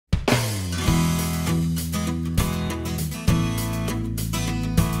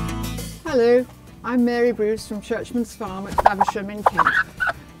Hello, I'm Mary Bruce from Churchman's Farm at Faversham in Kent,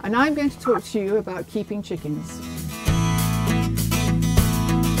 and I'm going to talk to you about keeping chickens.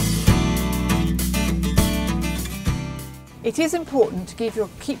 It is important to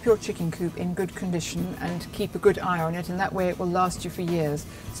keep your chicken coop in good condition and keep a good eye on it, and that way it will last you for years,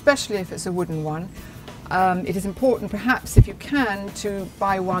 especially if it's a wooden one. It is important, perhaps if you can, to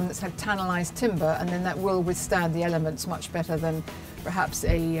buy one that's had tannalized timber, and then that will withstand the elements much better than perhaps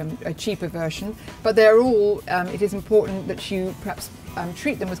a cheaper version. But they're all, it is important that you perhaps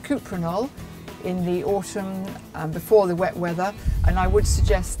treat them with cuprinol in the autumn before the wet weather, and I would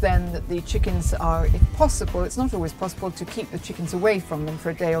suggest then that the chickens are, if possible, it's not always possible, to keep the chickens away from them for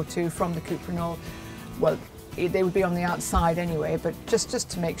a day or two from the cuprinol. Well, they would be on the outside anyway, but just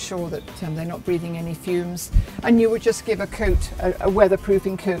to make sure that they're not breathing any fumes. And you would just give a coat, a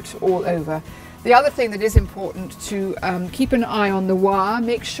weatherproofing coat all over. The other thing that is important, to keep an eye on the wire.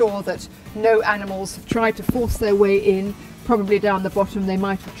 Make sure that no animals have tried to force their way in. Probably down the bottom they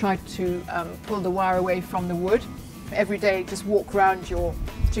might have tried to pull the wire away from the wood. Every day just walk around your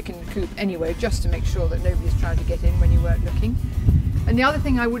chicken coop anyway, just to make sure that nobody's trying to get in when you weren't looking. And the other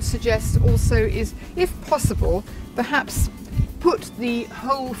thing I would suggest also is, if possible, perhaps put the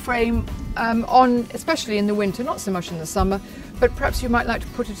whole frame on, especially in the winter, not so much in the summer, but perhaps you might like to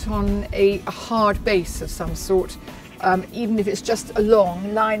put it on a hard base of some sort, even if it's just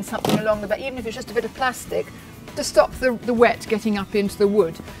line something along the back, even if it's just a bit of plastic, to stop the wet getting up into the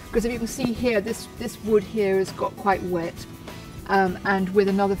wood. Because if you can see here, this wood here has got quite wet, and with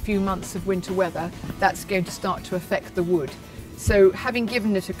another few months of winter weather, that's going to start to affect the wood. So having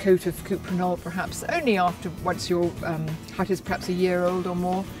given it a coat of cuprinol, perhaps only once your hut is perhaps a year old or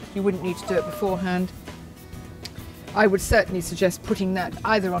more, you wouldn't need to do it beforehand. I would certainly suggest putting that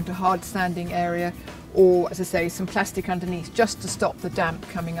either onto hard standing area or, as I say, some plastic underneath, just to stop the damp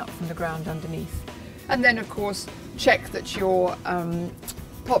coming up from the ground underneath. And then of course check that your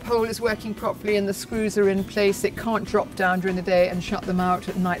pop hole is working properly and the screws are in place. It can't drop down during the day and shut them out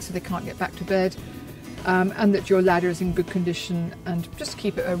at night so they can't get back to bed. And that your ladder is in good condition, and just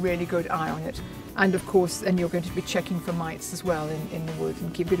keep a really good eye on it. And of course then you're going to be checking for mites as well in the wood,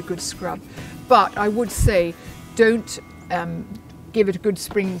 and give it a good scrub. But I would say don't give it a good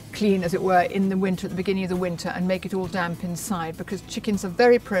spring clean, as it were, in the winter, at the beginning of the winter, and make it all damp inside, because chickens are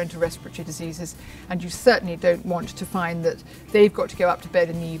very prone to respiratory diseases, and you certainly don't want to find that they've got to go up to bed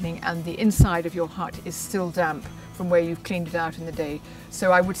in the evening and the inside of your hut is still damp from where you've cleaned it out in the day.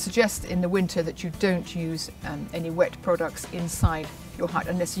 So I would suggest in the winter that you don't use any wet products inside your hut,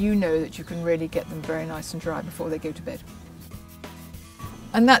 unless you know that you can really get them very nice and dry before they go to bed.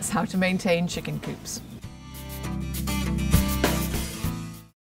 And that's how to maintain chicken coops.